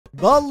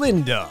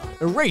Belinda,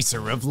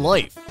 eraser of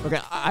life. Okay,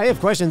 I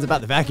have questions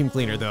about the vacuum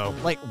cleaner though.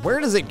 Like,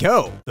 where does it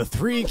go? The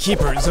three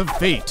keepers of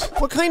fate.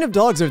 What kind of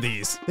dogs are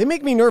these? They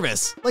make me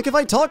nervous. Like if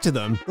I talk to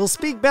them, they'll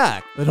speak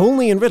back, but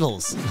only in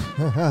riddles.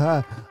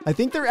 I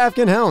think they're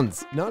Afghan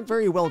hounds. Not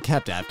very well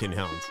kept Afghan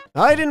hounds.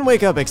 I didn't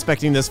wake up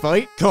expecting this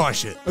fight.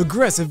 Caution,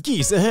 aggressive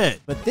geese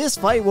ahead. But this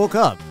fight woke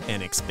up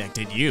and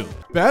expected you.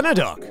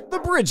 Banaduck, the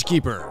bridge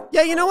keeper.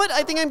 Yeah, you know what?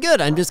 I think I'm good.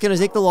 I'm just gonna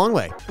take the long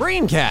way.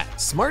 Brain cat,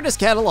 smartest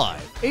cat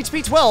alive.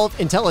 HP 12,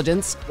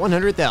 intelligence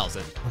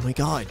 100,000. Oh my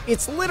god,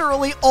 it's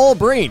literally all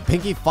brain.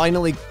 Pinky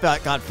finally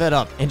got fed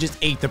up and just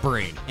ate the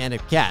brain. And a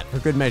cat for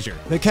good measure.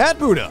 The cat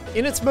Buddha,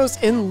 in its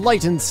most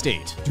enlightened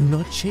state. Do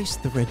not chase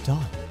the red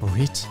dot, for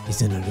it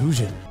is an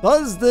illusion.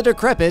 Buzz the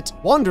decrepit,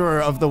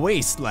 wanderer of the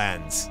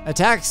wastelands.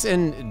 Attacks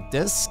in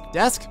desk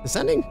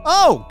ascending?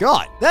 Oh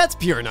god, that's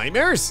pure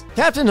nightmares.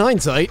 Captain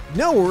Hindsight,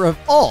 knower of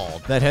all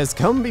that has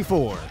come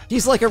before.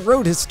 He's like a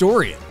road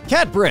historian.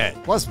 Cat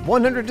bread, plus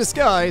 100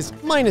 disguise,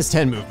 minus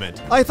 10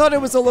 movement. I thought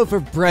it was a loaf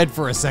of bread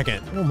for a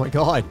second. Oh my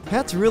god,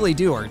 cats really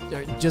do or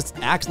just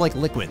act like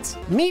liquids.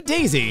 Meet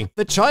Daisy,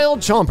 the child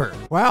chomper.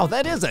 Wow,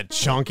 that is a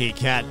chunky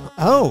cat.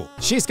 Oh,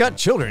 she's got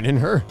children in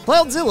her.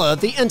 Cloudzilla,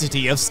 the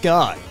entity of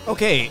sky.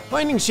 Okay,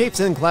 finding shapes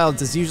in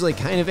clouds is usually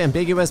kind of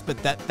ambiguous,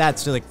 but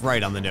that's like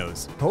right on the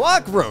nose.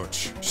 Coac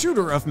Roach,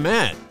 shooter of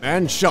man.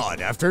 Man shot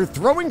after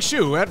throwing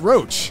shoe at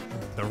Roach.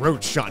 The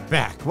roach shot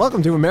back.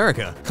 Welcome to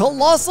America.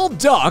 Colossal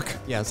duck.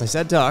 Yes, I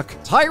said duck.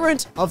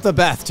 Tyrant of the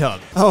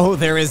bathtub. Oh,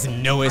 there is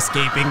no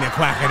escaping the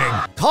quackening.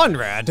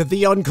 Conrad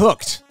the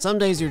uncooked. Some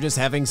days you're just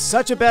having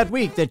such a bad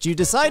week that you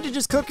decide to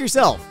just cook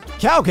yourself.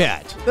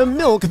 Cowcat, the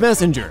milk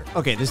messenger.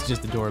 Okay, this is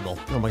just adorable.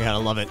 Oh my god, I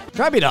love it.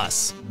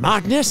 Trabidas.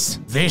 Magnus,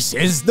 this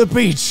is the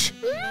beach.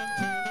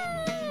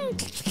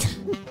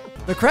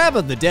 The crab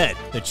of the dead,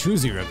 the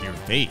chooser of your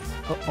faith.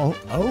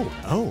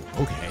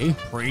 Okay.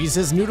 Praise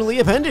his noodly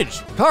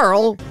appendage.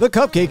 Carl, the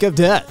cupcake of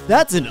death.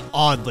 That's an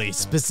oddly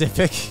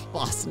specific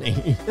boss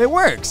name. It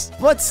works,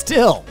 but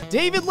still.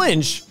 David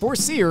Lynch,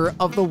 foreseer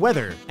of the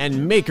weather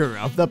and maker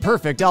of the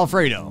perfect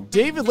Alfredo.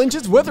 David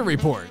Lynch's weather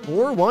report,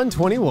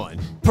 4/1/21.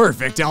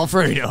 Perfect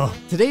Alfredo.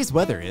 Today's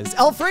weather is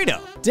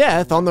Alfredo.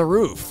 Death on the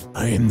roof.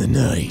 I am the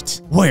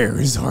night. Where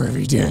is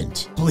Harvey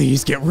Dent?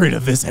 Please get rid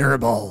of this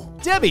hairball.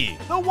 Debbie,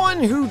 the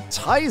one who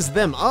ties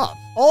them up.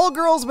 All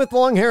girls with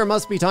long hair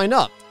must be tied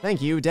up.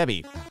 Thank you,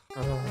 Debbie.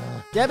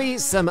 Debbie,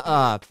 some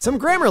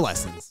grammar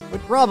lessons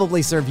would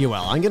probably serve you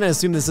well. I'm gonna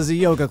assume this is a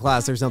yoga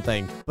class or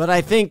something, but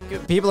I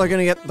think people are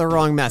gonna get the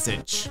wrong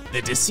message.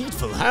 The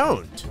deceitful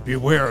hound.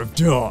 Beware of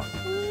dog.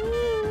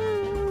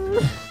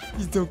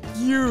 He's so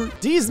cute.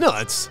 D's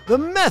nuts, the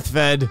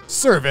meth-fed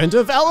servant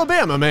of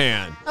Alabama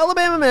Man.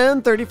 Alabama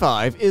Man,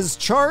 35, is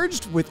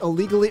charged with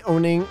illegally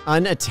owning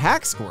an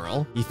attack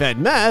squirrel. He fed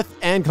meth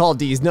and called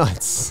D's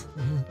nuts.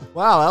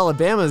 Wow,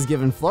 Alabama's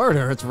giving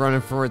Florida its running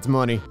for its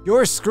money.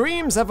 Your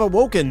screams have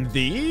awoken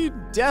the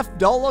deaf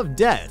doll of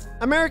death.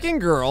 American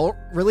girl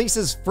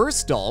releases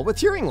first doll with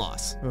hearing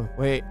loss. Oh,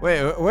 wait.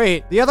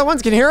 The other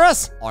ones can hear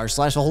us?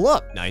 r/hold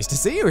up. Nice to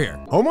see you here.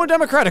 Homo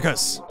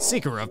Democraticus,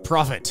 seeker of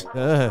profit.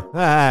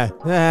 I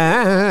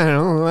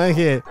don't like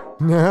it.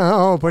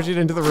 No, push it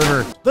into the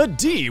river. The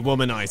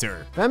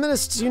D-womanizer.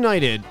 Feminists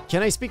United.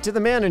 Can I speak to the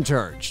man in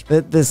charge?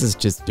 This is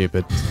just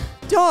stupid.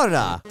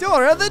 Dora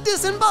the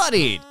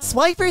disembodied.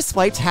 Swiper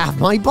swiped half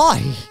my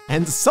body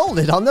and sold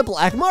it on the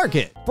black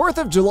market. 4th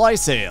of July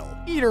sale.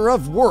 Eater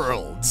of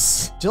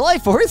worlds. July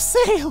 4th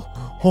sale.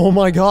 Oh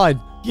my god.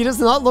 He does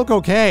not look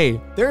okay.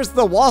 There's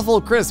the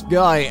waffle crisp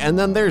guy, and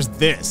then there's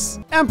this.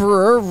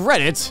 Emperor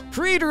Reddit,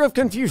 creator of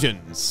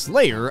confusion,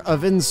 slayer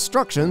of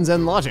instructions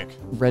and logic.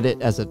 Reddit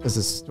as a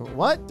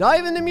what?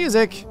 Dive into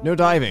music. No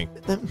diving.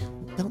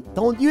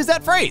 Don't use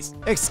that phrase.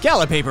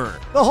 Excalibur,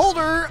 the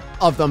holder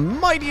of the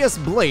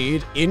mightiest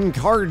blade in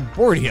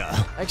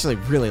Cardboardia. I actually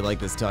really like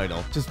this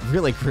title. Just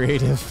really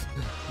creative.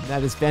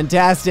 That is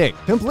fantastic.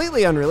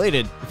 Completely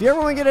unrelated. If you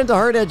ever want to get into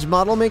hard edge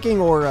model making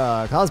or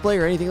cosplay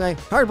or anything like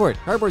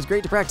cardboard's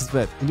great to practice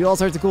with and do all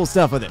sorts of cool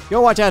stuff with it.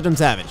 Go watch Adam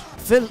Savage.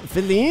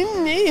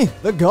 Fellini,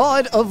 the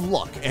god of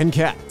luck and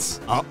cats.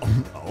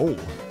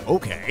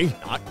 Okay,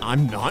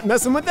 I'm not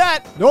messing with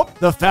that. Nope,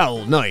 the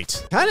Foul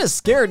Knight. Kinda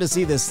scared to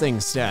see this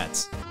thing's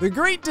stats. The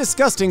great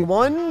disgusting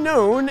one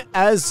known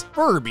as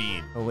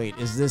Furbean. Oh wait,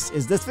 is this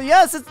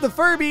yes, it's the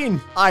Furbean.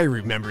 I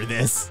remember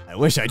this. I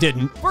wish I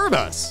didn't.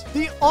 Furbus,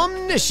 the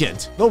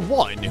omniscient, the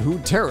one who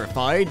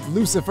terrified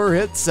Lucifer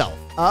itself.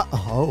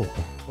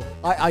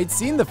 I'd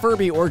seen the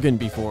Furby organ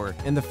before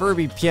and the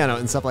Furby piano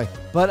and stuff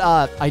but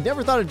I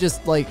never thought of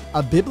just like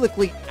a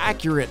biblically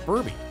accurate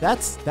Furby.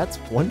 That's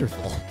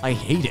wonderful. I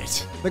hate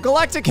it. The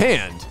Galactic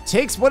Hand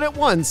takes what it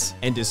wants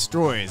and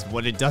destroys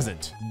what it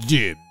doesn't.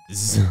 Dibs.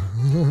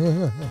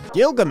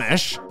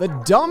 Gilgamesh, the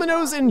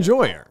Domino's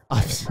enjoyer.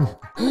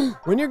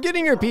 When you're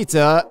getting your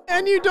pizza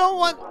and you don't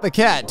want the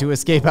cat to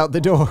escape out the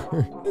door.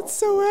 It's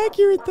so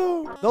accurate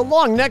though. The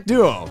long neck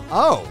duo.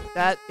 Oh,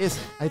 that is,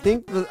 I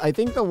think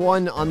the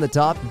one on the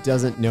top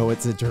doesn't know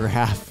it's a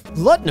giraffe.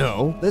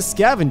 Glutno, the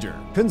scavenger,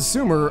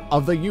 consumer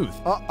of the youth.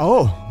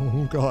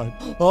 Oh God.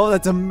 Oh,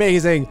 that's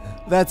amazing.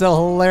 That's a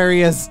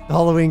hilarious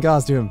Halloween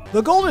costume.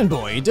 The golden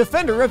boy,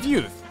 defender of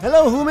youth.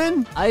 Hello,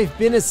 human. I've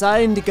been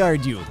assigned to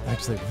guard you.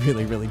 Actually,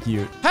 really, really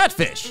cute.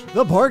 Hatfish,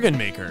 the bargain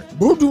maker.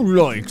 Would you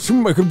like to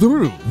make a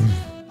deal? I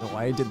don't know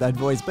why I did that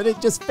voice, but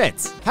it just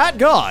fits. Hat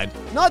God,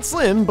 not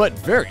slim, but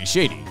very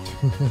shady.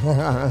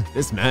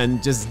 This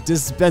man just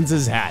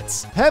dispenses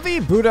hats.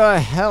 Heavy Buddha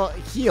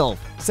heal.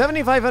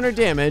 7,500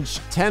 damage,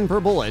 10 per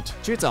bullet.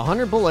 Shoots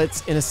 100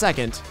 bullets in a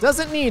second.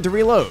 Doesn't need to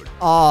reload.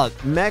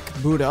 Mech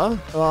Buddha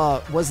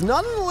was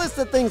not on the list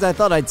of things I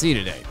thought I'd see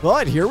today.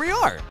 But here we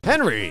are.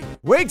 Henry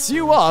wakes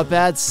you up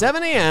at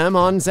 7 a.m.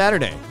 on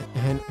Saturday.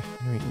 Henry,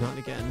 not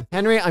again.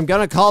 Henry, I'm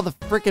gonna call the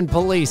frickin'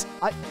 police.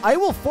 I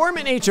will form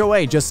an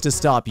HOA just to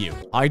stop you.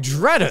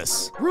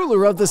 Hydretus,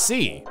 ruler of the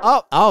sea.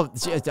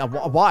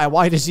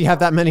 Why does she have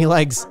that many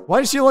legs? Why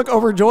does she look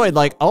overjoyed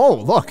like, oh,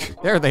 look,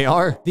 there they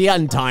are. The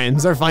end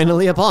times are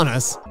finally upon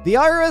us. The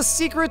Ira's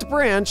secret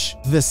branch,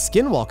 the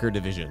Skinwalker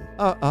division.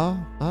 No.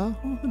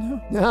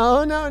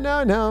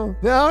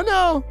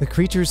 The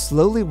creature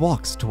slowly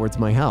walks towards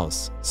my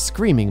house,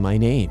 screaming my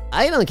name.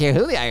 I don't care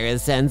who the Ira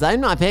sends,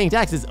 I'm not paying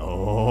taxes.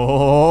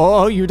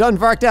 Oh, you done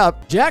fucked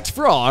up. Jacked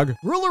Frog,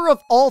 ruler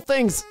of all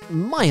things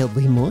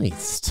mildly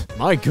moist.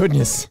 My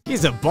goodness,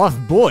 he's a buff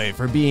boy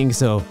for being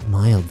so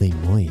mildly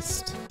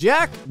moist.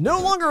 Jack,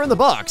 no longer in the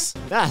box.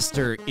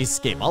 Master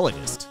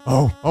escapologist.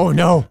 Oh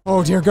no.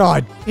 Oh dear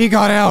God, he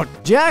got out.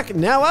 Jack,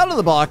 now out of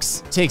the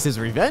box, takes his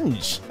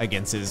revenge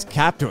against his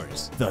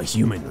captors, the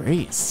human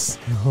race.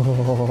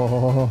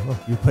 Oh,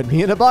 you put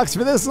me in a box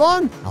for this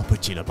long? I'll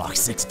put you in a box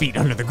 6 feet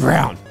under the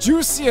ground.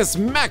 Juicius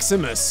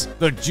Maximus,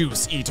 the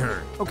juice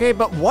eater. Okay,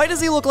 but why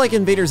does he look like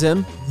Invader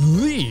Zim?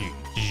 The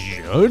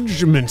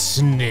Judgment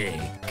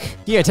Snake.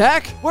 He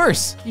attack?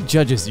 Worse, he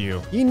judges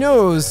you. He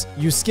knows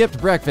you skipped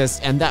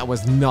breakfast and that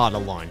was not a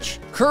lunch.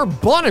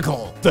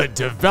 Carbonicle, the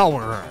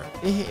Devourer.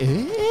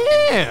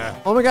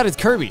 Oh my God, it's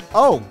Kirby.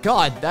 Oh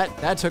God,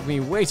 that took me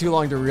way too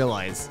long to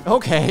realize.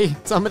 Okay,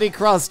 somebody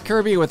crossed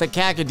Kirby with a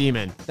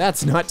cacodemon.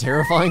 That's not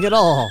terrifying at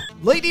all.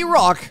 Lady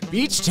Rock,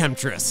 Beach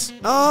Temptress.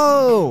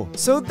 Oh,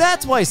 so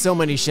that's why so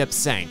many ships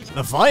sank.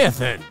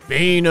 Leviathan,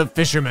 Bane of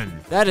Fishermen.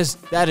 That is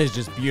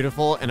just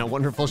beautiful and a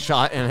wonderful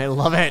shot, and I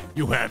love it.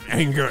 You have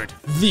angered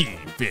the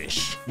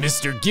fish.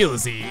 Mr.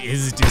 Gilsey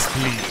is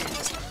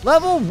displeased.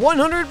 Level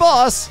 100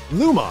 boss,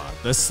 Luma,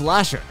 the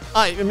Slasher.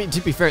 I mean, to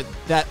be fair,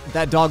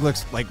 that dog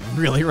looks like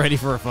really ready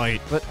for a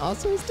fight, but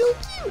also still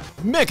cute.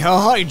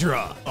 Mecha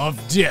Hydra of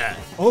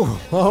Death.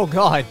 Oh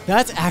God,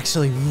 that's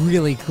actually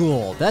really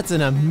cool. That's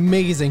an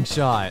amazing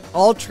shot.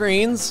 All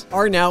trains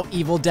are now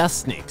evil death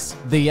snakes.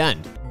 The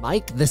end.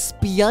 Mike the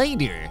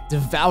Spider,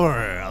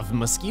 devourer of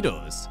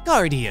mosquitoes,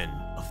 guardian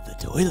of the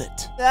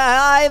toilet.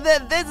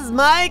 This is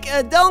Mike.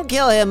 Don't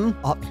kill him.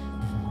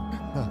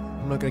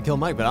 I'm not gonna kill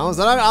Mike, but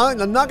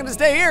I'm not gonna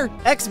stay here.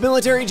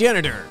 Ex-military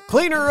janitor,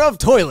 cleaner of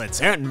toilets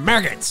and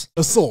maggots.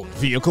 Assault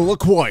vehicle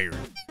acquired.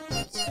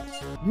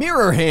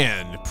 Mirror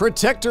Hand,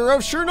 protector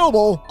of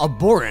Chernobyl,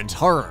 abhorrent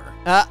horror.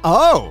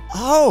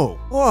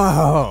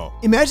 Whoa.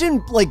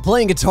 Imagine like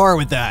playing guitar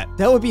with that.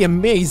 That would be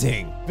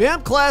amazing.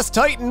 Vamp class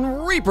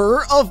Titan,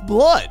 Reaper of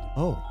Blood.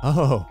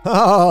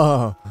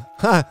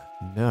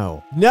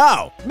 No.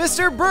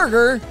 Mr.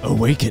 Burger,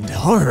 awakened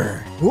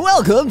horror.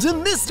 Welcome to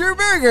Mr.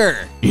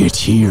 Burger. It's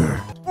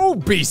here.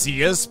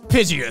 Obesius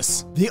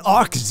Pigeus, the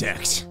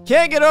architect.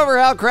 Can't get over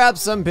how crap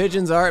some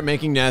pigeons are at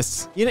making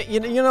nests. You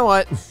know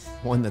what?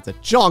 One, that's a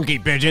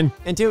chonky pigeon,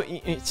 and two,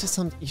 it's just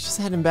you just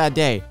had a bad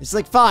day. It's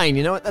like, fine,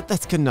 you know what?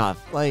 That's good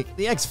enough. Like,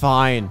 the egg's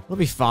fine. We'll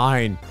be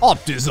fine.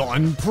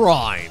 Optizon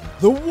Prime,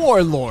 the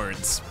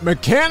Warlords,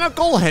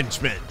 Mechanical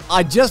Henchman.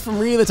 Just from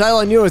reading the title,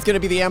 I knew it was gonna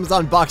be the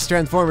Amazon box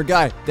transformer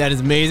guy. That is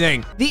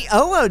amazing. The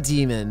OO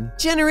Demon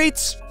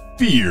generates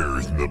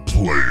fear in the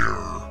player.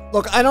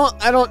 Look, I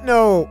don't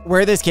know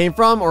where this came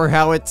from or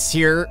how it's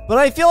here, but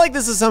I feel like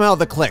this is somehow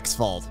the Click's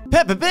fault.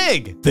 Peppa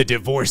Pig, the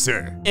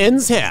Divorcer,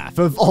 ends half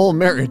of all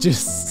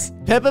marriages.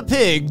 Peppa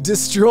Pig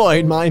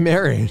destroyed my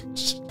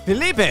marriage.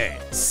 Felipe,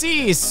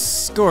 Sea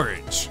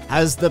Scourge,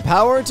 has the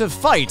power to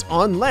fight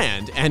on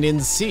land and in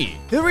sea.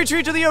 He'll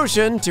retreat to the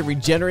ocean to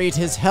regenerate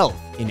his health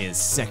in his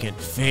second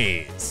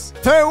phase.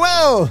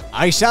 Farewell,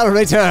 I shall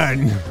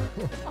return.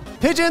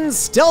 Pigeon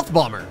Stealth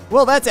Bomber.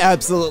 Well, that's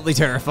absolutely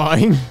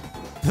terrifying.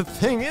 The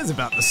thing is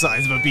about the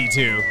size of a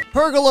B2.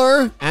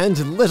 Pergoler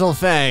and Little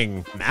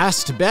Fang,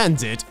 masked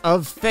bandit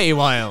of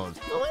Feywild.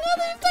 Oh my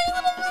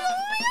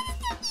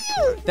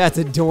God, that's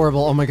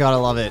adorable. Oh my God, I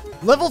love it.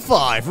 Level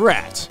 5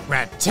 rat,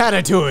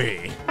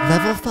 Rat-tatatouille.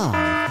 Level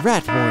 5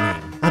 rat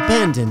warning.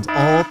 Abandoned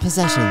all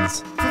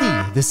possessions.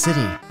 Flee the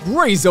city.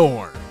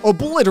 Razor,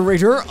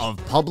 obliterator of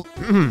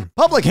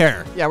public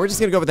hair. Yeah, we're just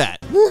gonna go with that.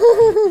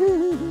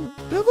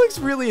 That looks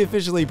really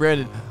officially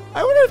branded.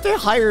 I wonder if they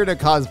hired a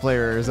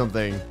cosplayer or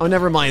something. Oh,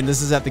 never mind.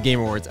 This is at the Game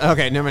Awards.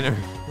 Okay, never.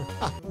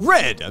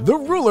 Red, the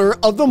ruler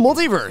of the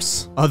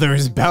multiverse.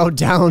 Others bowed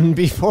down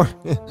before.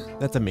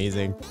 That's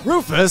amazing.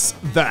 Rufus,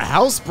 the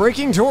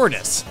house-breaking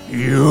tortoise.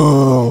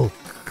 You,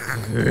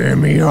 give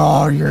me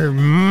all your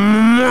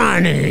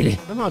money.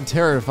 Somehow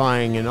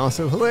terrifying and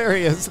also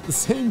hilarious at the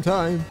same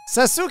time.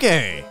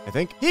 Sasuke, I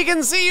think. He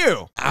can see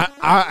you.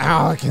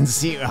 I can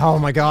see. Oh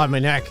my God, my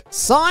neck.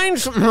 Sign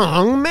from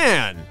Young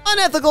Man.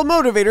 Unethical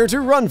motivator to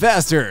run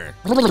faster.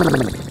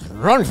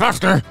 Run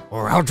faster,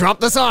 or I'll drop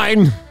the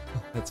sign.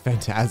 That's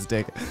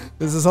fantastic.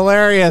 This is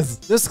hilarious.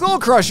 The Skull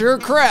Crusher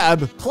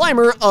crab,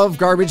 climber of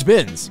garbage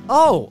bins.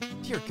 Oh,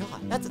 dear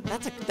God,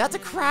 that's a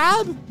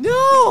crab?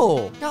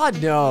 No,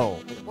 God, no.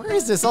 Where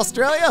is this,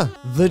 Australia?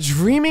 The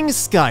Dreaming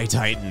Sky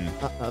Titan.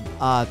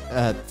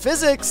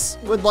 Physics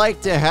would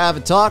like to have a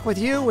talk with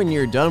you when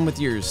you're done with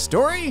your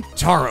story.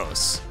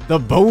 Taros, the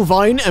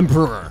Bovine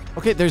Emperor.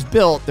 Okay, there's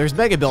built, there's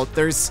mega built,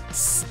 there's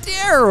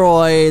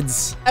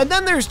steroids, and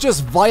then there's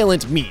just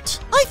violent meat.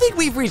 I think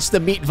we've reached the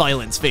meat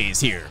violence phase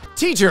here.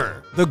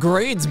 Teacher, the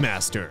Grades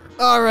Master.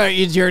 All right,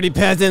 you dirty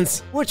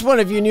peasants. Which one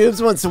of you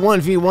noobs wants to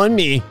 1v1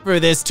 me for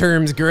this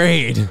term's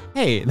grade?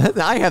 Hey,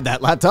 I have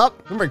that laptop.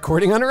 I'm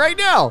recording on it right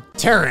now.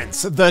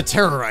 Terrence, the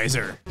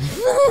Terrorizer.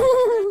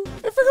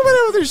 I forgot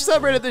what other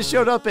subreddit this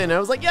showed up in. I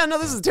was like, yeah, no,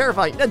 this is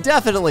terrifying.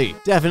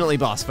 Definitely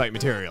boss fight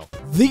material.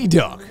 The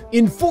Duck,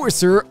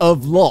 enforcer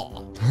of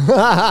law.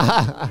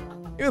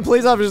 The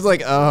police officer's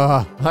like,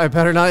 I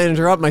better not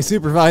interrupt my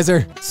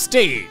supervisor.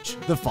 Stage,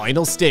 the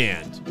final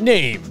stand.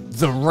 Name,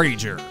 the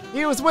Rager.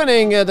 He was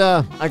winning and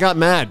I got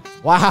mad.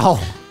 Wow.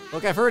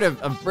 Look, I've heard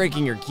of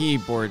breaking your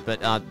keyboard,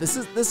 but this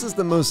is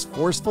the most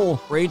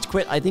forceful rage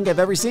quit I think I've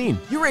ever seen.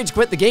 You rage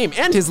quit the game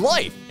and his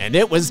life, and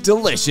it was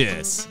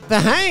delicious. The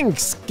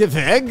Hanks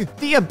Geveg,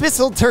 the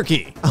Abyssal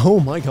Turkey.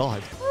 Oh my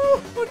God.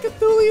 What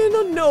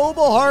Cthulian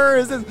noble horror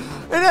is this?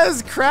 It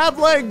has crab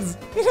legs.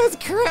 It has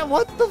crab,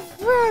 what the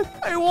frick?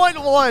 I want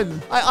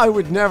one. I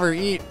would never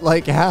eat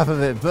like half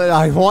of it, but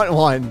I want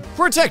one.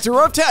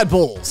 Protector of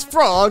tadpoles,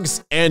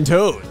 frogs, and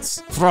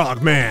toads.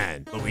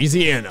 Frogman,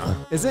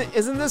 Louisiana.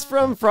 Isn't this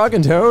from Frog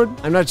and Toad?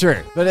 I'm not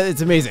sure, but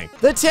it's amazing.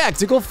 The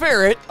Tactical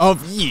Ferret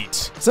of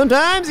Yeet.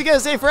 Sometimes you gotta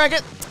say frag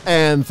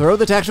and throw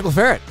the Tactical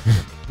Ferret.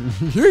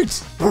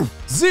 Yeet.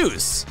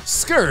 Zeus,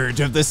 Scourge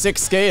of the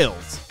Six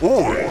Scales.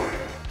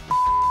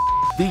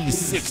 These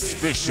 6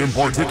 fish in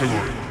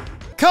particular.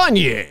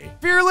 Kanye,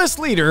 fearless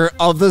leader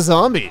of the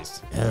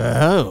zombies.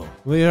 Hello,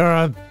 we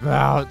are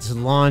about to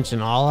launch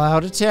an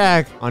all-out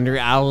attack on your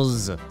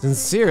owls.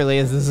 Sincerely,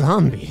 as the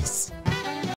zombies.